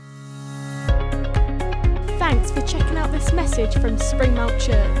Thanks for checking out this message from Springmount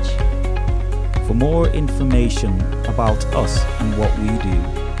Church. For more information about us and what we do,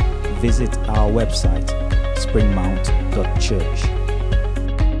 visit our website, springmount.church.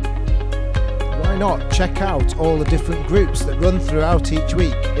 Why not check out all the different groups that run throughout each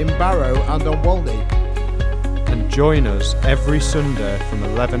week in Barrow and on Walney? And join us every Sunday from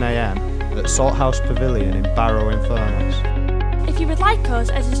 11 a.m. at Salthouse Pavilion in Barrow-in-Furness. If you would like us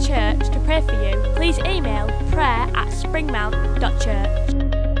as a church to pray for you, please email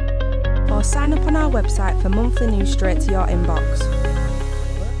prayer@springmount.church. Or sign up on our website for monthly news straight to your inbox.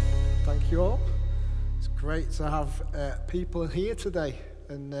 Thank you all. It's great to have people here today.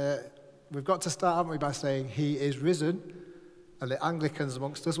 And we've got to start, haven't we, by saying, He is risen. And the Anglicans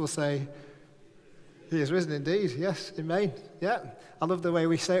amongst us will say, He is risen indeed. Yes, amen. Yeah. I love the way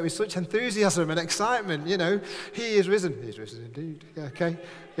we say it with such enthusiasm and excitement, you know. He is risen. He is risen indeed. Yeah, okay.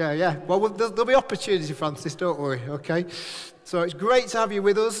 Yeah. Well, there'll be opportunity, Francis, don't worry, okay? So it's great to have you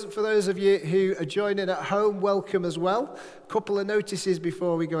with us. For those of you who are joining at home, welcome as well. A couple of notices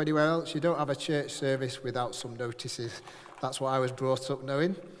before we go anywhere else. You don't have a church service without some notices. That's what I was brought up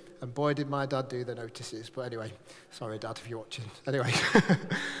knowing. And boy, did my dad do the notices. But anyway, sorry, Dad, if you're watching. Anyway,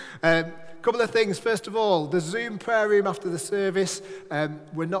 couple of things. First of all, the Zoom prayer room after the service.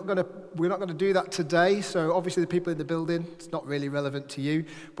 We're not going to do that today. So obviously, the people in the building, it's not really relevant to you.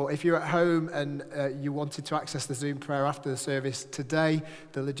 But if you're at home and you wanted to access the Zoom prayer after the service today,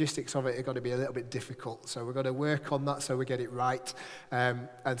 the logistics of it are going to be a little bit difficult. So we're going to work on that so we get it right. And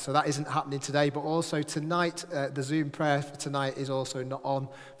so that isn't happening today. But also tonight, the Zoom prayer for tonight is also not on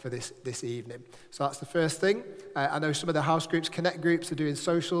for this evening. So that's the first thing. I know some of the house groups, Connect groups, are doing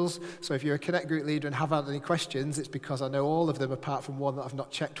socials. So if you're a Connect group leader and have had any questions, it's because I know all of them apart from one that I've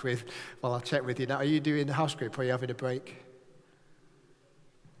not checked with. Well, I'll check with you now. Are you doing the house group or are you having a break?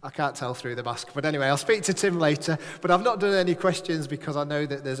 I can't tell through the mask. But anyway, I'll speak to Tim later. But I've not done any questions because I know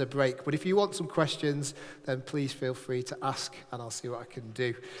that there's a break. But if you want some questions, then please feel free to ask and I'll see what I can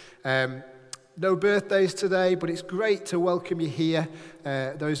do. No birthdays today, but it's great to welcome you here.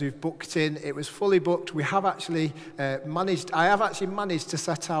 Those who've booked in, it was fully booked. We have actually I have actually managed to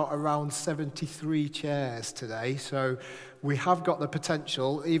set out around 73 chairs today. So we have got the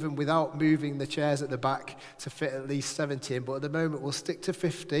potential, even without moving the chairs at the back, to fit at least 70 in. But at the moment, we'll stick to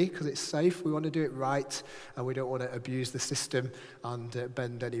 50 because it's safe. We want to do it right, and we don't want to abuse the system and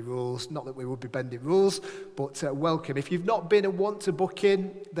bend any rules. Not that we would be bending rules, but welcome. If you've not been and want to book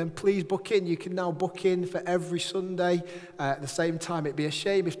in, then please book in. You can now book in for every Sunday at the same time. It'd be a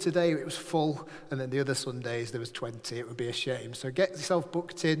shame if today it was full, and then the other Sundays there was 20. It would be a shame. So get yourself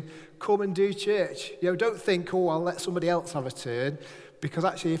booked in. Come and do church. You know, don't think, I'll let somebody else have a turn, because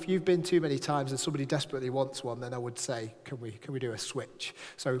actually if you've been too many times and somebody desperately wants one, then I would say, can we do a switch?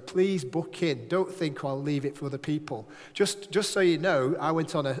 So please book in. Don't think, I'll leave it for other people. Just so you know, I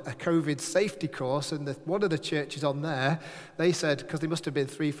went on a COVID safety course, and one of the churches on there, they said, because there must have been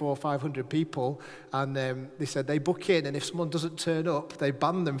 300, 400, 500 people, and they said they book in, and if someone doesn't turn up, they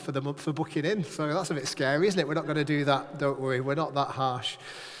ban them for the month for booking in. So that's a bit scary, isn't it? We're not going to do that. Don't worry, we're not that harsh.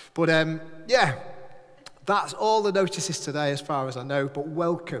 But yeah. That's all the notices today as far as I know, but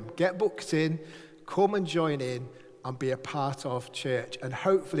welcome. Get booked in, come and join in and be a part of church. And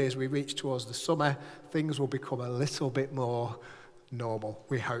hopefully as we reach towards the summer, things will become a little bit more normal,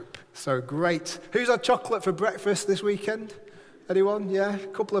 we hope. So great. Who's had chocolate for breakfast this weekend? Anyone? Yeah, a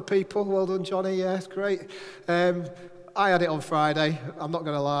couple of people. Well done, Johnny. Yeah, it's great. I had it on Friday, I'm not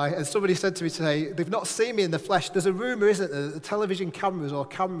going to lie, and somebody said to me today, they've not seen me in the flesh. There's a rumour, isn't there, that the television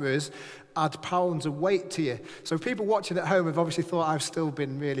cameras add pounds of weight to you. So people watching at home have obviously thought I've still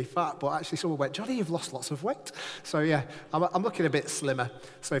been really fat, but actually someone went, Johnny, you've lost lots of weight. So yeah, I'm looking a bit slimmer.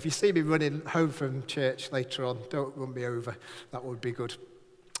 So if you see me running home from church later on, don't run me over. That would be good.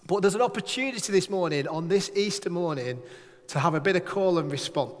 But there's an opportunity this morning, on this Easter morning, to have a bit of call and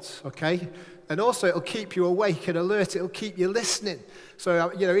response, okay? And also it'll keep you awake and alert, it'll keep you listening.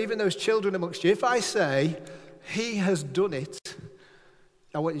 So, even those children amongst you, if I say, He has done it,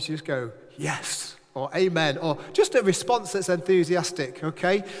 I want you to just go, yes, or amen, or just a response that's enthusiastic,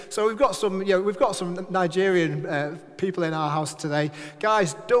 okay? So we've got some Nigerian people in our house today.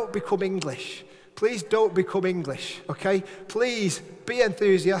 Guys, don't become English. Please don't become English, okay? Please be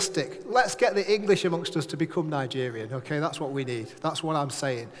enthusiastic. Let's get the English amongst us to become Nigerian, okay? That's what we need. That's what I'm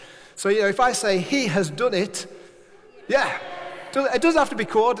saying. So, if I say, He has done it, yeah, it doesn't have to be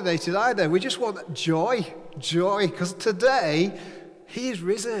coordinated either. We just want joy, because today, He is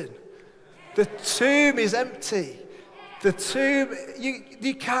risen. The tomb is empty. The tomb,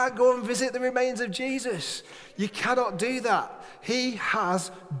 you can't go and visit the remains of Jesus. You cannot do that. He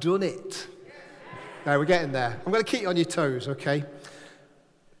has done it. No, we're getting there. I'm going to keep you on your toes, okay?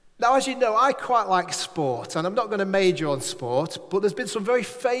 Now, as you know, I quite like sport, and I'm not going to major on sport, but there's been some very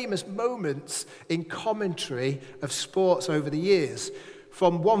famous moments in commentary of sports over the years.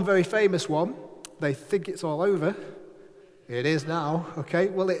 From one very famous one, they think it's all over. It is now, okay?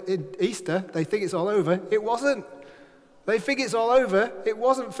 Well, in Easter, they think it's all over. It wasn't. They think it's all over. It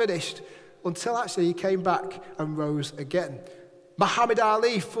wasn't finished until actually he came back and rose again. Muhammad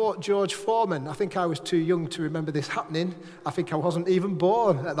Ali fought George Foreman. I think I was too young to remember this happening. I think I wasn't even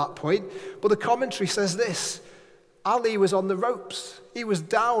born at that point. But the commentary says this: Ali was on the ropes. He was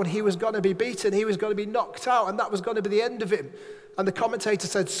down. He was going to be beaten. He was going to be knocked out, and that was going to be the end of him. And the commentator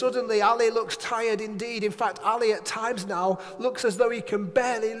said, suddenly Ali looks tired indeed. In fact, Ali at times now looks as though he can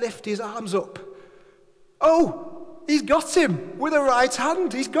barely lift his arms up. Oh! He's got him with a right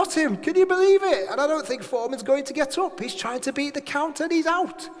hand. He's got him. Can you believe it? And I don't think Foreman's going to get up. He's trying to beat the count and he's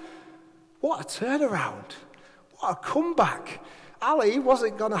out. What a turnaround. What a comeback. Ali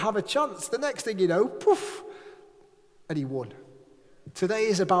wasn't going to have a chance. The next thing you know, poof, and he won. Today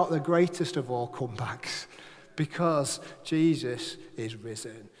is about the greatest of all comebacks because Jesus is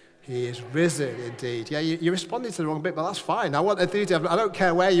risen. He is risen indeed. Yeah, you responded to the wrong bit, but that's fine. I want enthusiasm. I don't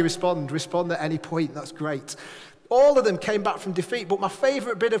care where you respond. Respond at any point. That's great. All of them came back from defeat, but my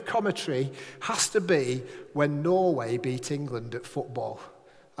favourite bit of commentary has to be when Norway beat England at football.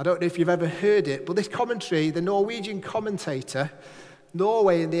 I don't know if you've ever heard it, but this commentary, the Norwegian commentator,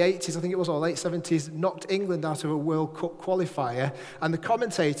 Norway in the 80s, I think it was, or late 70s, knocked England out of a World Cup qualifier, and the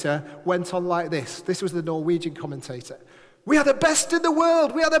commentator went on like this. This was the Norwegian commentator. We are the best in the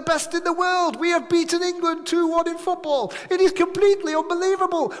world. We are the best in the world. We have beaten England 2-1 in football. It is completely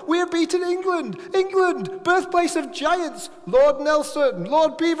unbelievable. We have beaten England. England, birthplace of giants. Lord Nelson,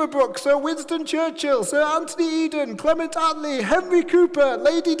 Lord Beaverbrook, Sir Winston Churchill, Sir Anthony Eden, Clement Attlee, Henry Cooper,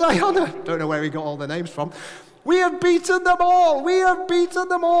 Lady Diana. Don't know where he got all the names from. We have beaten them all. We have beaten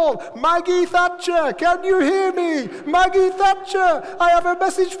them all. Maggie Thatcher, can you hear me? Maggie Thatcher, I have a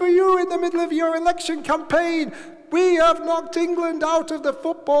message for you in the middle of your election campaign. We have knocked England out of the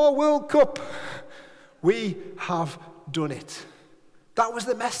Football World Cup. We have done it. That was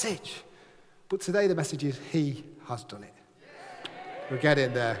the message. But today the message is he has done it. We're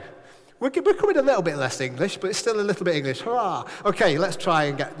getting there. We're becoming a little bit less English, but it's still a little bit English. Hurrah! Okay, let's try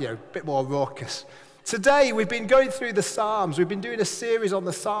and get a bit more raucous. Today, we've been going through the Psalms. We've been doing a series on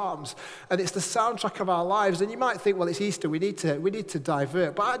the Psalms, and it's the soundtrack of our lives. And you might think, well, it's Easter, we need to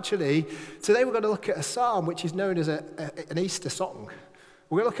divert. But actually, today we're going to look at a psalm which is known as an Easter song.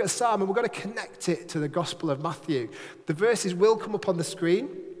 We're going to look at a psalm, and we're going to connect it to the Gospel of Matthew. The verses will come up on the screen,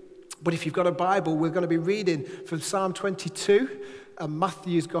 but if you've got a Bible, we're going to be reading from Psalm 22 and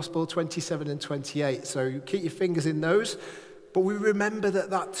Matthew's Gospel 27 and 28. So keep your fingers in those. But we remember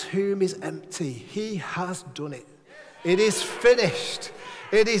that tomb is empty. He has done it. It is finished.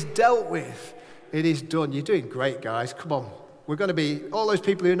 It is dealt with. It is done. You're doing great, guys. Come on. We're going to be, all those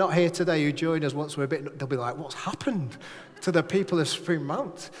people who are not here today who join us once we're a bit, they'll be like, what's happened to the people of Spring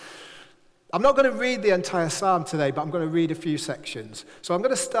Mount? I'm not going to read the entire psalm today, but I'm going to read a few sections. So I'm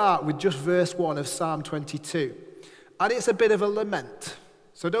going to start with just verse 1 of Psalm 22. And it's a bit of a lament.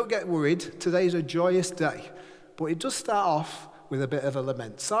 So don't get worried. Today's a joyous day. But it does start off with a bit of a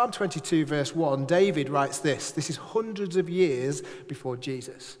lament. Psalm 22, verse 1, David writes this. This is hundreds of years before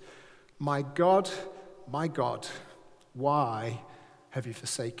Jesus. My God, why have you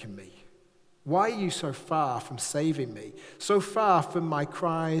forsaken me? Why are you so far from saving me? So far from my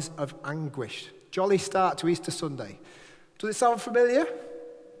cries of anguish. Jolly start to Easter Sunday. Does it sound familiar?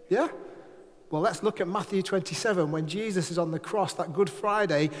 Yeah? Well, let's look at Matthew 27, when Jesus is on the cross, that Good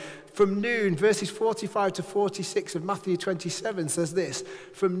Friday, from noon, verses 45 to 46 of Matthew 27 says this,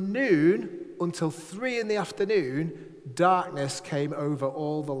 from noon until 3 in the afternoon, darkness came over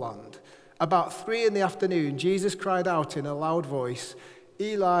all the land. About 3 in the afternoon, Jesus cried out in a loud voice,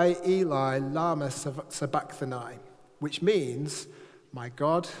 Eli, Eli, lama sabachthani, which means, my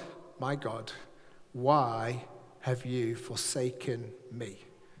God, why have you forsaken me?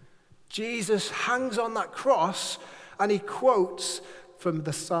 Jesus hangs on that cross and he quotes from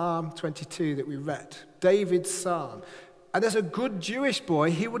the Psalm 22 that we read, David's psalm. And as a good Jewish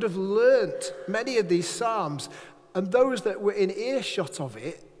boy, he would have learnt many of these psalms, and those that were in earshot of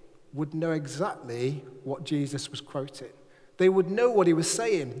it would know exactly what Jesus was quoting. They would know what he was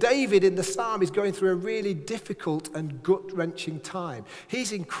saying. David in the psalm is going through a really difficult and gut-wrenching time.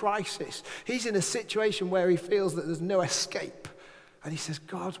 He's in crisis. He's in a situation where he feels that there's no escape. And he says,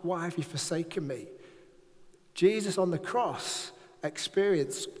 God, why have you forsaken me? Jesus on the cross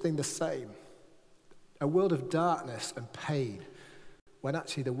experienced something the same. A world of darkness and pain. when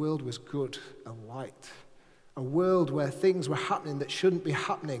actually the world was good and light. A world where things were happening that shouldn't be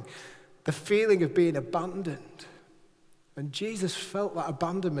happening. The feeling of being abandoned. And Jesus felt that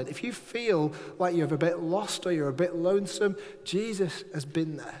abandonment. If you feel like you're a bit lost or you're a bit lonesome, Jesus has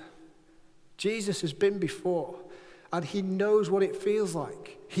been there. Jesus has been before. And he knows what it feels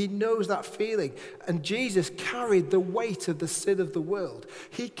like. He knows that feeling. And Jesus carried the weight of the sin of the world.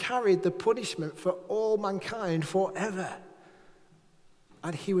 He carried the punishment for all mankind forever.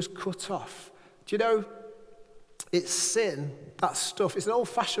 And he was cut off. Do you know, it's sin, that stuff. It's an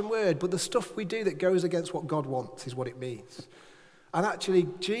old-fashioned word, but the stuff we do that goes against what God wants is what it means. And actually,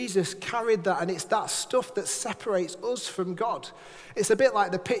 Jesus carried that, and it's that stuff that separates us from God. It's a bit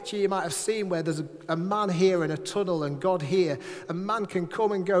like the picture you might have seen where there's a man here in a tunnel and God here. A man can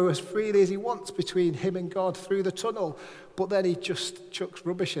come and go as freely as he wants between him and God through the tunnel, but then he just chucks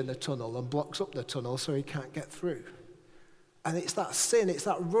rubbish in the tunnel and blocks up the tunnel so he can't get through. And it's that sin, it's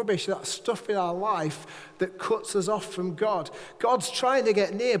that rubbish, that stuff in our life that cuts us off from God. God's trying to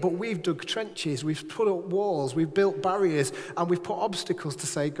get near, but we've dug trenches, we've put up walls, we've built barriers, and we've put obstacles to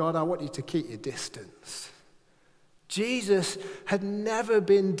say, God, I want you to keep your distance. Jesus had never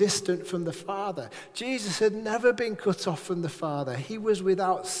been distant from the Father. Jesus had never been cut off from the Father. He was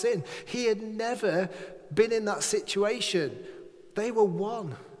without sin. He had never been in that situation. They were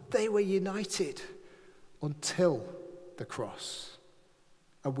one. They were united until the cross.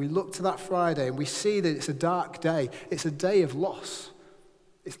 And we look to that Friday and we see that it's a dark day. It's a day of loss.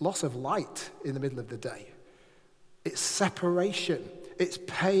 It's loss of light in the middle of the day. It's separation. It's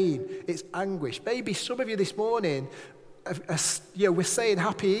pain. It's anguish. Maybe some of you this morning, we're saying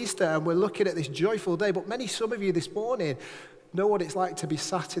Happy Easter and we're looking at this joyful day, but some of you this morning know what it's like to be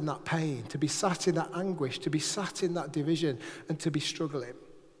sat in that pain, to be sat in that anguish, to be sat in that division, and to be struggling.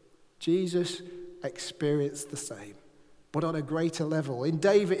 Jesus experienced the same, but on a greater level.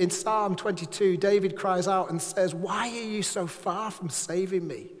 In Psalm 22, David cries out and says, "Why are you so far from saving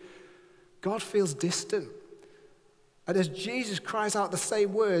me?" God feels distant. And as Jesus cries out the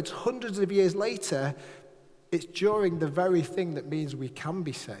same words hundreds of years later, it's during the very thing that means we can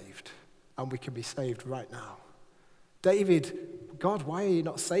be saved, and we can be saved right now. David, God, why are you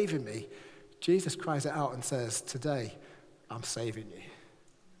not saving me? Jesus cries it out and says, today, I'm saving you.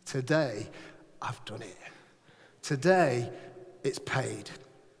 Today, I've done it. Today, it's paid.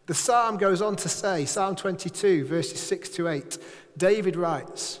 The psalm goes on to say, Psalm 22, verses 6 to 8, David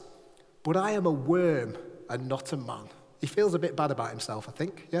writes, "But I am a worm and not a man." He feels a bit bad about himself, I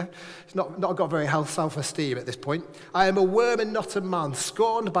think, yeah? He's not got very high self-esteem at this point. "I am a worm and not a man,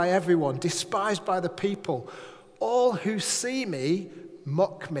 scorned by everyone, despised by the people. All who see me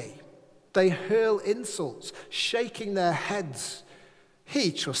mock me. They hurl insults, shaking their heads.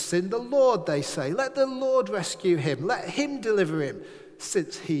 He trusts in the Lord, they say. Let the Lord rescue him. Let him deliver him,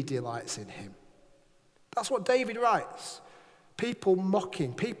 since he delights in him." That's what David writes. People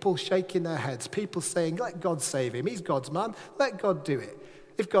mocking, people shaking their heads, people saying, let God save him. He's God's man. Let God do it.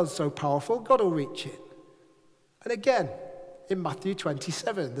 If God's so powerful, God will reach it. And again, in Matthew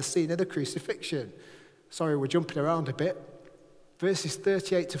 27, the scene of the crucifixion. Sorry, we're jumping around a bit. Verses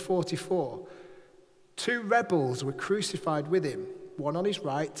 38 to 44. 2 rebels were crucified with him, one on his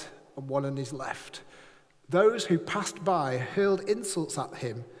right and one on his left. Those who passed by hurled insults at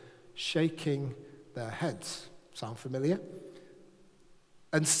him, shaking their heads. Sound familiar?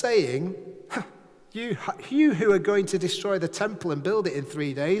 And saying, you who are going to destroy the temple and build it in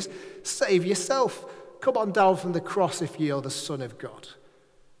 3 days, save yourself. Come on down from the cross if you are the Son of God.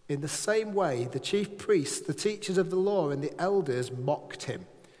 In the same way, the chief priests, the teachers of the law, and the elders mocked him.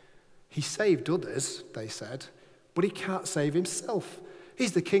 He saved others, they said, but he can't save himself.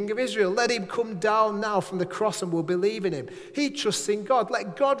 He's the King of Israel. Let him come down now from the cross and we'll believe in him. He trusts in God.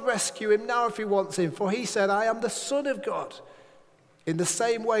 Let God rescue him now if he wants him, for he said, I am the Son of God. In the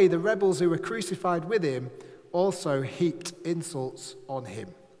same way, the rebels who were crucified with him also heaped insults on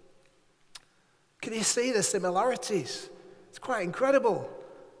him. Can you see the similarities? It's quite incredible.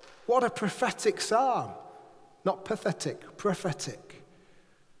 What a prophetic psalm. Not pathetic, prophetic.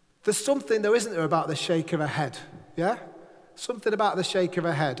 There's something, though, isn't there, about the shake of a head? Yeah? Something about the shake of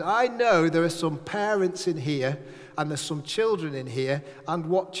a head. I know there are some parents in here, and there's some children in here and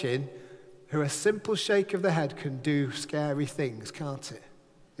watching, who a simple shake of the head can do scary things, can't it?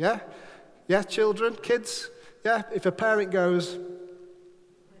 Yeah? Yeah, children, kids? Yeah, if a parent goes,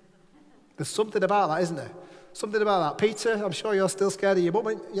 there's something about that, isn't there? Something about that. Peter, I'm sure you're still scared of your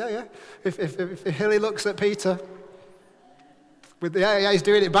mum. Yeah. If Hilly looks at Peter, he's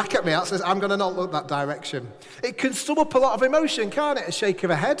doing it back at me. That says, I'm going to not look that direction. It can sum up a lot of emotion, can't it? A shake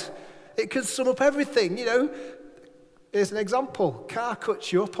of a head. It can sum up everything, you know. Here's an example. Car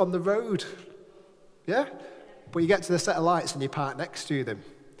cuts you up on the road. Yeah? But you get to the set of lights and you park next to them.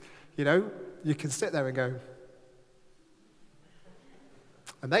 You know, you can sit there and go,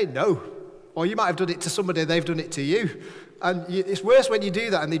 and they know. Or you might have done it to somebody, they've done it to you. And it's worse when you do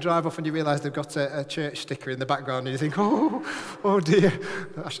that and they drive off and you realise they've got a church sticker in the background and you think, oh dear,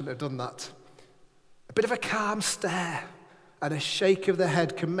 I shouldn't have done that. A bit of a calm stare and a shake of the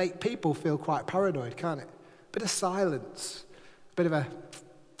head can make people feel quite paranoid, can't it? A bit of silence, a bit of a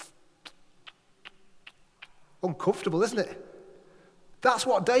uncomfortable, isn't it? That's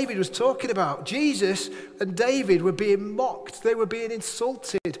what David was talking about. Jesus and David were being mocked. They were being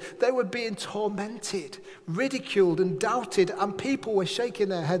insulted. They were being tormented, ridiculed and doubted, and people were shaking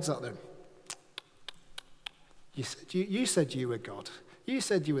their heads at them. You said you were God. You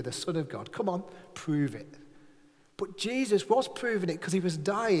said you were the Son of God. Come on, prove it. But Jesus was proving it because he was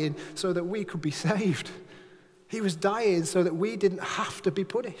dying so that we could be saved. He was dying so that we didn't have to be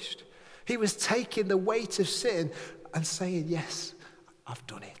punished. He was taking the weight of sin and saying, yes, I've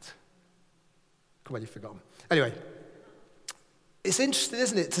done it. Come on, you've forgotten. Anyway, it's interesting,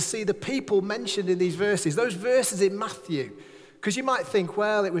 isn't it, to see the people mentioned in these verses, those verses in Matthew. Because you might think,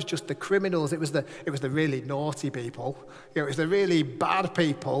 well, it was just the criminals, it was the really naughty people, it was the really bad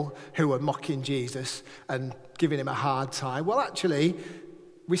people who were mocking Jesus and giving him a hard time. Well, actually,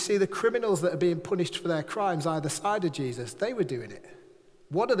 we see the criminals that are being punished for their crimes either side of Jesus, they were doing it.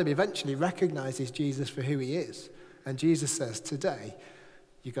 One of them eventually recognizes Jesus for who he is. And Jesus says, today,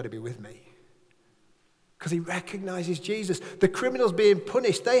 you've got to be with me. Because he recognizes Jesus. The criminals being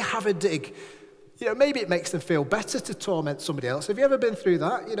punished, they have a dig. You know, maybe it makes them feel better to torment somebody else. Have you ever been through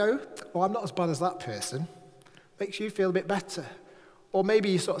that? You know, well, I'm not as bad as that person. Makes you feel a bit better. Or maybe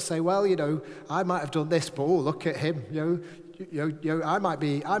you sort of say, well, you know, I might have done this, but oh, look at him. You know, I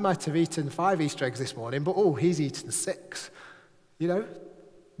might have eaten 5 Easter eggs this morning, but oh, he's eaten 6. You know,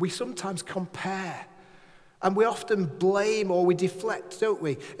 we sometimes compare. And we often blame or we deflect, don't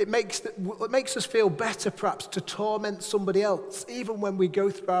we? It makes us feel better, perhaps, to torment somebody else, even when we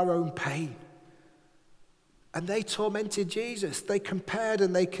go through our own pain. And they tormented Jesus. They compared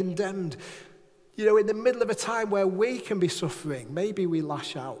and they condemned. You know, in the middle of a time where we can be suffering, maybe we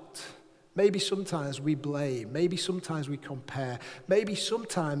lash out. Maybe sometimes we blame. Maybe sometimes we compare. Maybe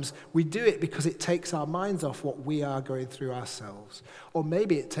sometimes we do it because it takes our minds off what we are going through ourselves. Or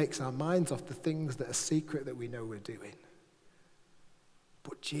maybe it takes our minds off the things that are secret that we know we're doing.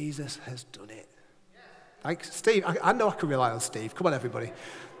 But Jesus has done it. Like Steve, I know I can rely on Steve. Come on, everybody.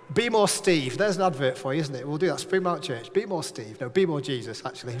 Be more Steve. There's an advert for you, isn't it? We'll do that. Springmount Church. Be more Steve. No, be more Jesus,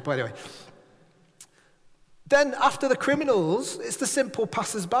 actually. But anyway. Then after the criminals, it's the simple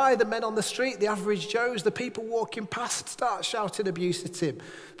passers-by, the men on the street, the average Joes, the people walking past start shouting abuse at him.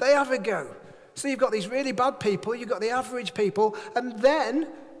 They have a go. So you've got these really bad people, you've got the average people, and then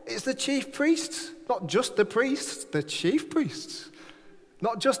it's the chief priests. Not just the priests, the chief priests.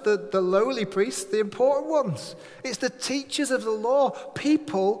 Not just the lowly priests, the important ones. It's the teachers of the law,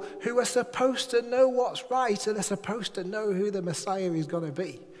 people who are supposed to know what's right and are supposed to know who the Messiah is going to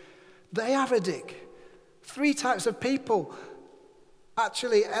be. They have a dig. 3 types of people,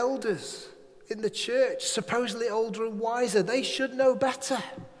 actually elders in the church, supposedly older and wiser. They should know better.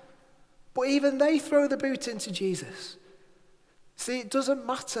 But even they throw the boot into Jesus. See, it doesn't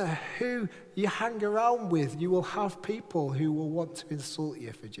matter who you hang around with. You will have people who will want to insult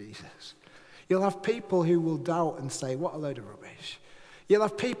you for Jesus. You'll have people who will doubt and say, what a load of rubbish. You'll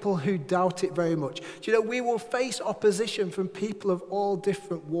have people who doubt it very much. Do you know, we will face opposition from people of all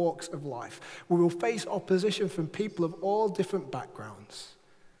different walks of life. We will face opposition from people of all different backgrounds.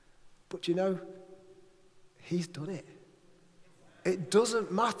 But you know, he's done it. It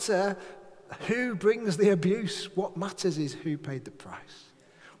doesn't matter who brings the abuse. What matters is who paid the price.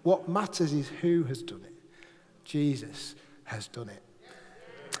 What matters is who has done it. Jesus has done it.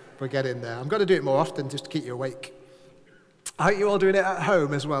 We're getting there. I'm going to do it more often just to keep you awake. I hope you're all doing it at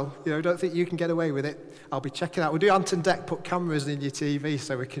home as well. You know, don't think you can get away with it. I'll be checking out. We'll do Anton Deck, put cameras in your TV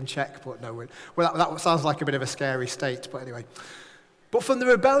so we can check, but no. Well, that sounds like a bit of a scary state, but anyway. But from the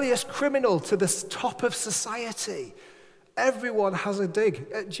rebellious criminal to the top of society, everyone has a dig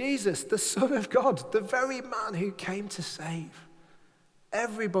at Jesus, the Son of God, the very man who came to save.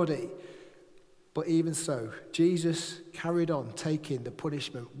 Everybody. But even so, Jesus carried on taking the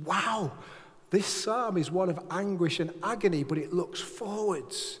punishment. Wow! This psalm is one of anguish and agony, but it looks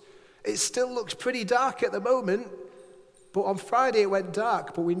forwards. It still looks pretty dark at the moment, but on Friday it went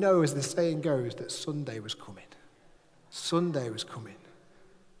dark, but we know, as the saying goes, that Sunday was coming. Sunday was coming.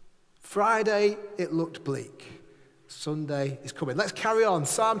 Friday, it looked bleak. Sunday is coming. Let's carry on.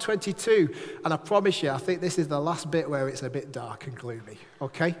 Psalm 22. And I promise you, I think this is the last bit where it's a bit dark and gloomy.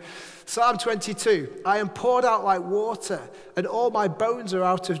 Okay? Psalm 22. I am poured out like water, and all my bones are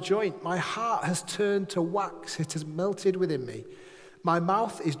out of joint. My heart has turned to wax. It has melted within me. My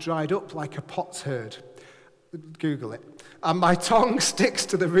mouth is dried up like a potsherd. Google it. And my tongue sticks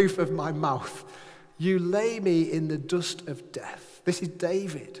to the roof of my mouth. You lay me in the dust of death. This is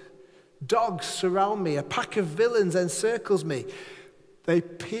David. Dogs surround me. A pack of villains encircles me. They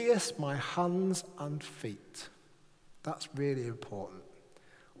pierce my hands and feet. That's really important.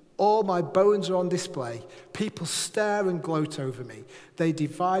 All my bones are on display. People stare and gloat over me. They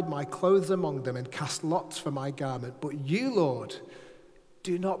divide my clothes among them and cast lots for my garment. But you, Lord,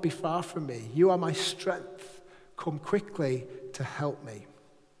 do not be far from me. You are my strength. Come quickly to help me.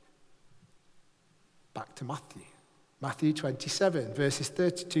 Back to Matthew. Matthew 27, verses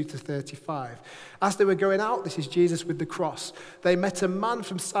 32 to 35. As they were going out, this is Jesus with the cross, they met a man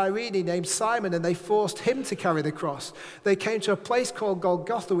from Cyrene named Simon, and they forced him to carry the cross. They came to a place called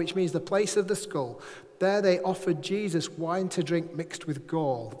Golgotha, which means the place of the skull. There they offered Jesus wine to drink mixed with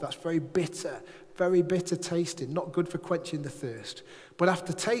gall. That's very bitter tasting, not good for quenching the thirst. But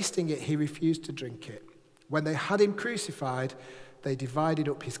after tasting it, he refused to drink it. When they had him crucified, they divided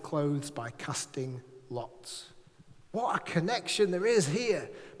up his clothes by casting lots. What a connection there is here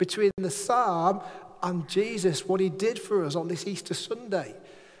between the psalm and Jesus, what he did for us on this Easter Sunday.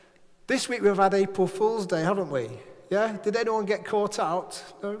 This week we've had April Fool's Day, haven't we? Yeah? Did anyone get caught out?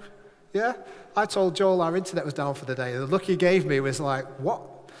 No? Yeah? I told Joel our internet was down for the day. The look he gave me was like,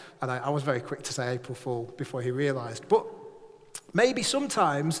 what? And I was very quick to say April Fool before he realized. But maybe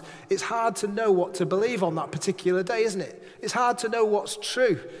sometimes it's hard to know what to believe on that particular day, isn't it? It's hard to know what's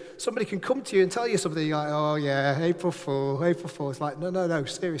true. Somebody can come to you and tell you something, you're like, oh yeah, April Fool. It's like, no,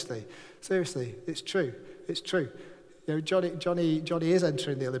 seriously, it's true. You know, Johnny is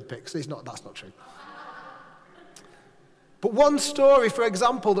entering the Olympics. That's not true. But one story, for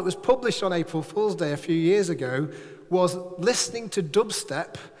example, that was published on April Fool's Day a few years ago was listening to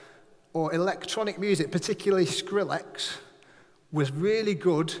dubstep or electronic music, particularly Skrillex, was really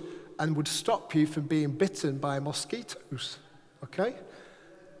good and would stop you from being bitten by mosquitoes, okay?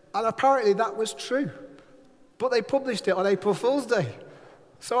 And apparently that was true. But they published it on April Fool's Day.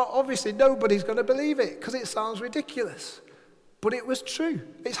 So obviously nobody's going to believe it because it sounds ridiculous. But it was true.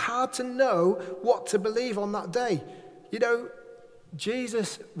 It's hard to know what to believe on that day. You know,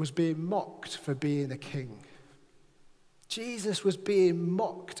 Jesus was being mocked for being a king. Jesus was being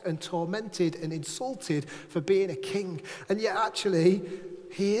mocked and tormented and insulted for being a king. And yet actually,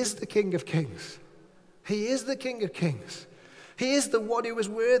 he is the King of Kings. He is the King of Kings. He is the one who was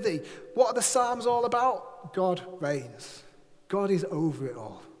worthy. What are the Psalms all about? God reigns. God is over it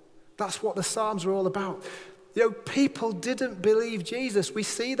all. That's what the Psalms are all about. You know, people didn't believe Jesus. We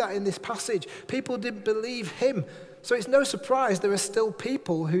see that in this passage. People didn't believe him. So it's no surprise there are still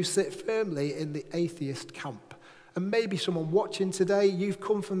people who sit firmly in the atheist camp. And maybe someone watching today, you've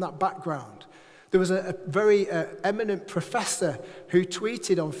come from that background. There was a very eminent professor who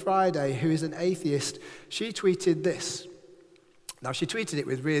tweeted on Friday, who is an atheist. She tweeted this. Now, she tweeted it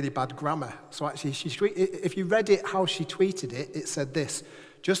with really bad grammar. So actually, if you read it how she tweeted it, it said this.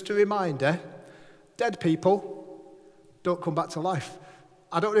 Just a reminder, dead people don't come back to life.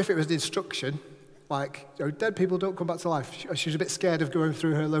 I don't know if it was the instruction, like, you know, dead people don't come back to life. She was a bit scared of going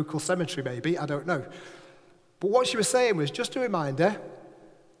through her local cemetery, maybe. I don't know. But what she was saying was, just a reminder,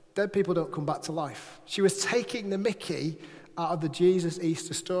 dead people don't come back to life. She was taking the mickey out of the Jesus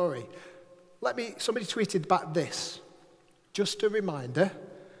Easter story. Somebody tweeted back this. Just a reminder,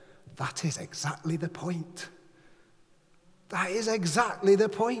 that is exactly the point. That is exactly the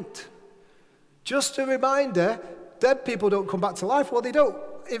point. Just a reminder, dead people don't come back to life. Well, they don't.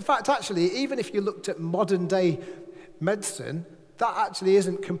 In fact, actually, even if you looked at modern day medicine, that actually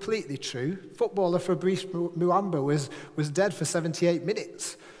isn't completely true. Footballer Fabrice Muamba was dead for 78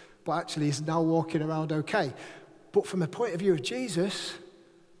 minutes, but actually he's now walking around okay. But from the point of view of Jesus,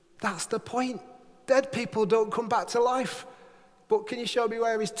 that's the point. Dead people don't come back to life. But can you show me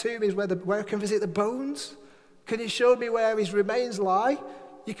where his tomb is, where I can visit the bones? Can you show me where his remains lie?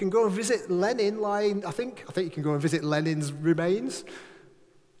 You can go and visit Lenin lying, I think you can go and visit Lenin's remains.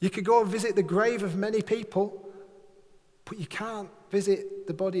 You can go and visit the grave of many people. But you can't visit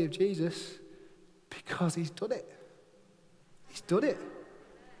the body of Jesus because he's done it. He's done it.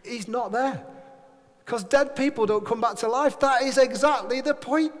 He's not there. Because dead people don't come back to life. That is exactly the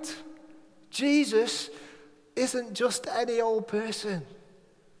point. Jesus isn't just any old person.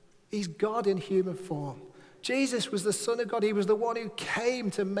 He's God in human form. Jesus was the Son of God. He was the one who came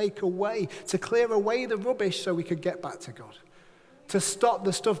to make a way, to clear away the rubbish so we could get back to God, to stop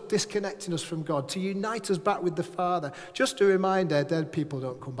the stuff disconnecting us from God, to unite us back with the Father. Just a reminder, dead people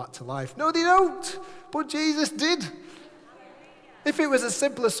don't come back to life. No, they don't. But Jesus did. If it was as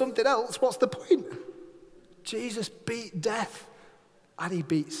simple as something else, what's the point? Jesus beat death and he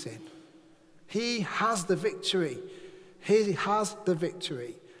beat sin. He has the victory. He has the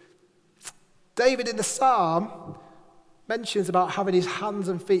victory. David in the Psalm mentions about having his hands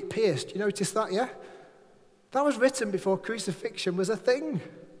and feet pierced. You notice that, yeah? That was written before crucifixion was a thing.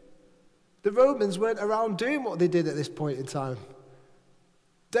 The Romans weren't around doing what they did at this point in time.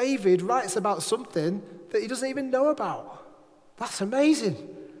 David writes about something that he doesn't even know about. That's amazing.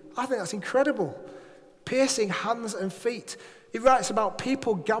 I think that's incredible. Piercing hands and feet. He writes about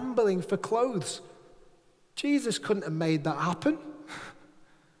people gambling for clothes. Jesus couldn't have made that happen.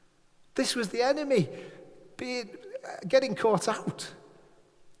 This was the enemy getting caught out.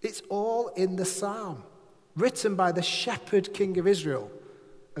 It's all in the Psalm, written by the shepherd king of Israel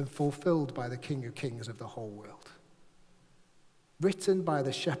and fulfilled by the King of Kings of the whole world. Written by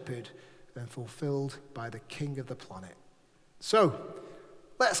the shepherd and fulfilled by the king of the planet. So,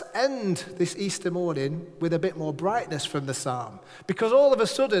 let's end this Easter morning with a bit more brightness from the Psalm. Because all of a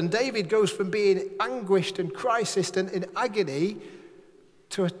sudden, David goes from being anguished and crisis and in agony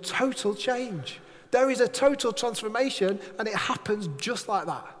to a total change. There is a total transformation, and it happens just like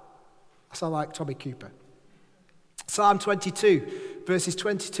that. That's I like Tommy Cooper. Psalm 22, verses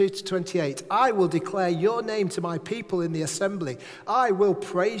 22 to 28. I will declare your name to my people in the assembly. I will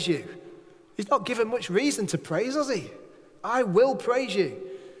praise you. He's not given much reason to praise, has he? I will praise you.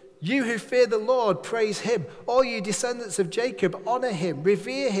 You who fear the Lord, praise him. All you descendants of Jacob, honor him.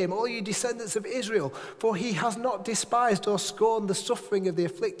 Revere him, all you descendants of Israel. For he has not despised or scorned the suffering of the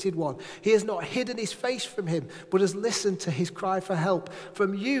afflicted one. He has not hidden his face from him, but has listened to his cry for help.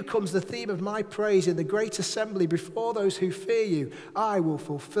 From you comes the theme of my praise in the great assembly before those who fear you. I will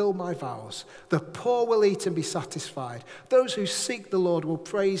fulfill my vows. The poor will eat and be satisfied. Those who seek the Lord will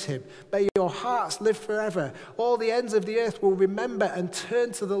praise him. May your hearts live forever. All the ends of the earth will remember and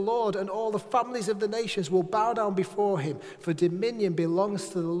turn to the Lord, and all the families of the nations will bow down before him. For dominion belongs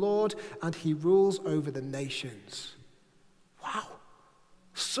to the Lord, and he rules over the nations. Wow.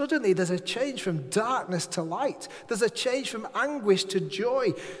 Suddenly there's a change from darkness to light. There's a change from anguish to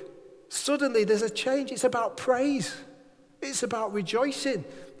joy. Suddenly there's a change. It's about praise. It's about rejoicing.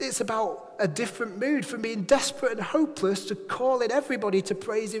 It's about a different mood, from being desperate and hopeless to calling everybody to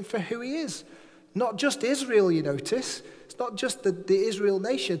praise him for who he is. Not just Israel, you notice. It's not just the Israel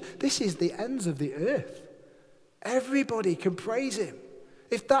nation. This is the ends of the earth. Everybody can praise him.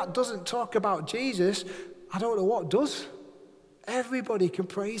 If that doesn't talk about Jesus, I don't know what does. Everybody can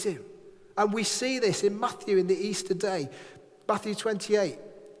praise him. And we see this in Matthew in the Easter day. Matthew 28.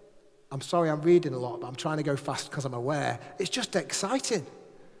 I'm sorry I'm reading a lot, but I'm trying to go fast because I'm aware. It's just exciting.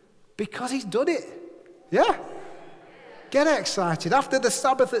 Because he's done it. Yeah? Get excited. After the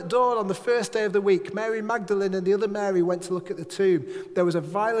Sabbath at dawn on the first day of the week, Mary Magdalene and the other Mary went to look at the tomb. There was a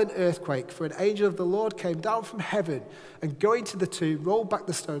violent earthquake, for an angel of the Lord came down from heaven and, going to the tomb, rolled back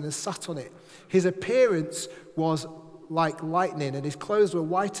the stone and sat on it. His appearance was like lightning, and his clothes were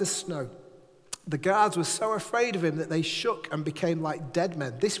white as snow. The guards were so afraid of him that they shook and became like dead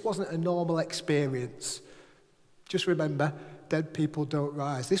men. This wasn't a normal experience. Just remember, dead people don't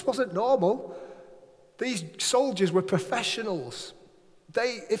rise. This wasn't normal. These soldiers were professionals.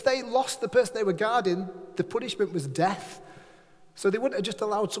 If they lost the person they were guarding, the punishment was death. So they wouldn't have just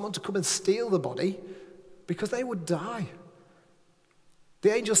allowed someone to come and steal the body, because they would die.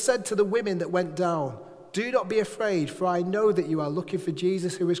 The angel said to the women that went down, do not be afraid, for I know that you are looking for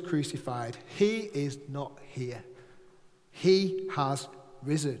Jesus who was crucified. He is not here. He has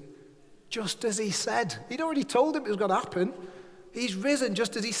risen. Just as he said. He'd already told them it was going to happen. He's risen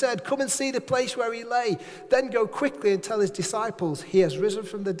just as he said. Come and see the place where he lay. Then go quickly and tell his disciples, he has risen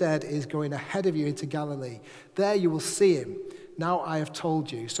from the dead, is going ahead of you into Galilee. There you will see him. Now I have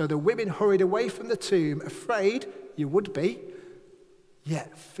told you. So the women hurried away from the tomb, afraid, you would be,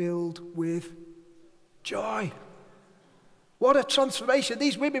 yet filled with joy. What a transformation.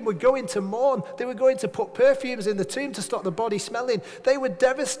 These women were going to mourn. They were going to put perfumes in the tomb to stop the body smelling. They were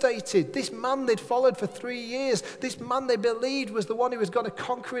devastated. This man they'd followed for 3 years, this man they believed was the one who was going to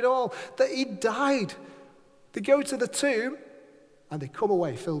conquer it all, that he died. They go to the tomb and they come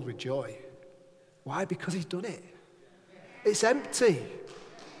away filled with joy. Why? Because he's done it. It's empty.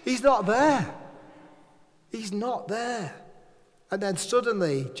 He's not there. He's not there. And then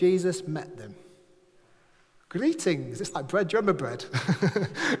suddenly Jesus met them. Greetings. It's like bread. Do you remember bread?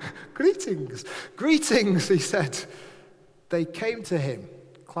 Greetings. Greetings, he said. They came to him,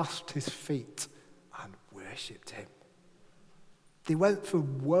 clasped his feet, and worshipped him. They went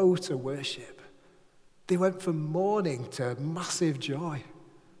from woe to worship. They went from mourning to massive joy.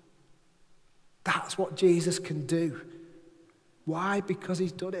 That's what Jesus can do. Why? Because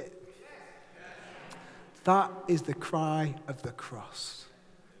he's done it. That is the cry of the cross.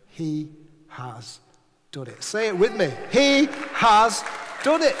 He has done it. Say it with me. He has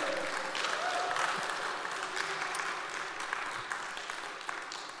done it.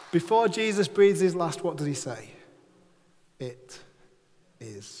 Before Jesus breathes his last, what does he say? It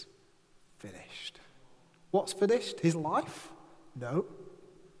is finished. What's finished? His life? No.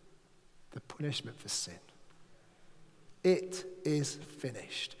 The punishment for sin. It is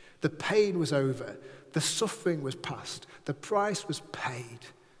finished. The pain was over. The suffering was past. The price was paid.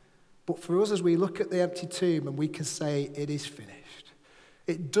 But for us, as we look at the empty tomb and we can say, it is finished.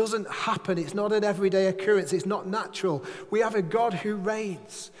 It doesn't happen. It's not an everyday occurrence. It's not natural. We have a God who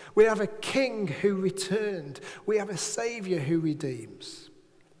reigns. We have a king who returned. We have a savior who redeems.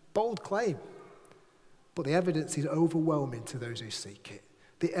 Bold claim. But the evidence is overwhelming to those who seek it.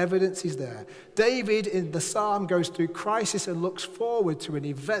 The evidence is there. David in the psalm goes through crisis and looks forward to an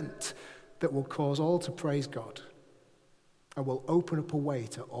event that will cause all to praise God and will open up a way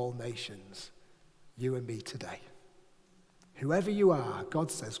to all nations, you and me today. Whoever you are, God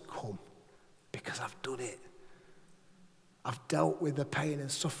says, come, because I've done it. I've dealt with the pain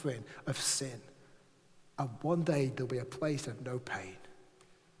and suffering of sin. And one day there'll be a place of no pain.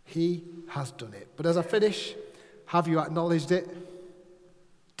 He has done it. But as I finish, have you acknowledged it?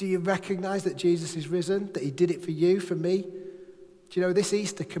 Do you recognize that Jesus is risen, that he did it for you, for me? Do you know, this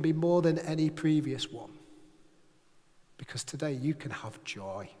Easter can be more than any previous one. Because today you can have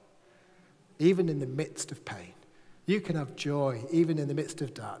joy, even in the midst of pain. You can have joy, even in the midst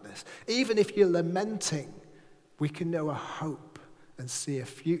of darkness. Even if you're lamenting, we can know a hope and see a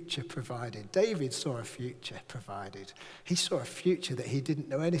future provided. David saw a future provided. He saw a future that he didn't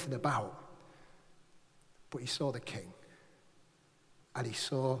know anything about. But he saw the king. And he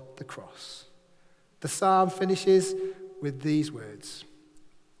saw the cross. The psalm finishes with these words.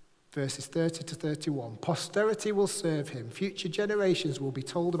 Verses 30 to 31. Posterity will serve him. Future generations will be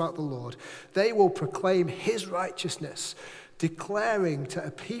told about the Lord. They will proclaim his righteousness, declaring to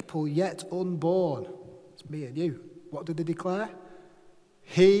a people yet unborn. It's me and you. What did they declare?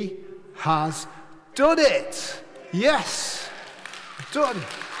 He has done it. Yes, done.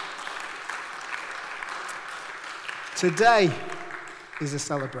 Today is a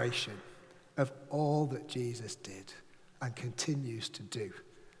celebration of all that Jesus did and continues to do.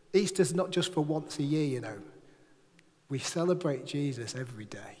 Easter's not just for once a year, you know. We celebrate Jesus every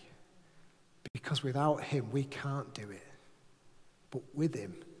day because without him, we can't do it. But with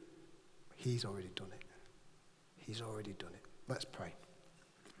him, he's already done it. He's already done it. Let's pray.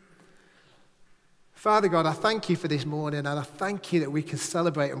 Father God, I thank you for this morning, and I thank you that we can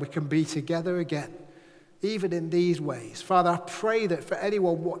celebrate and we can be together again, even in these ways. Father, I pray that for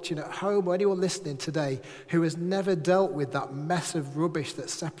anyone watching at home or anyone listening today who has never dealt with that mess of rubbish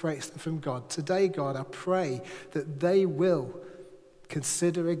that separates them from God, today, God, I pray that they will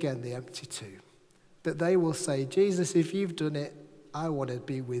consider again the empty tomb. That they will say, Jesus, if you've done it, I want to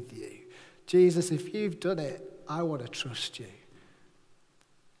be with you. Jesus, if you've done it, I want to trust you.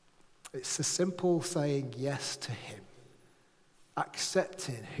 It's a simple saying yes to him,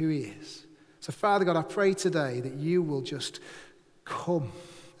 accepting who he is. So, Father God, I pray today that you will just come,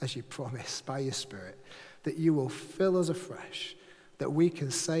 as you promised, by your Spirit, that you will fill us afresh, that we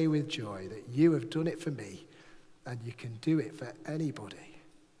can say with joy that you have done it for me and you can do it for anybody.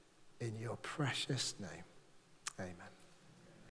 In your precious name, amen.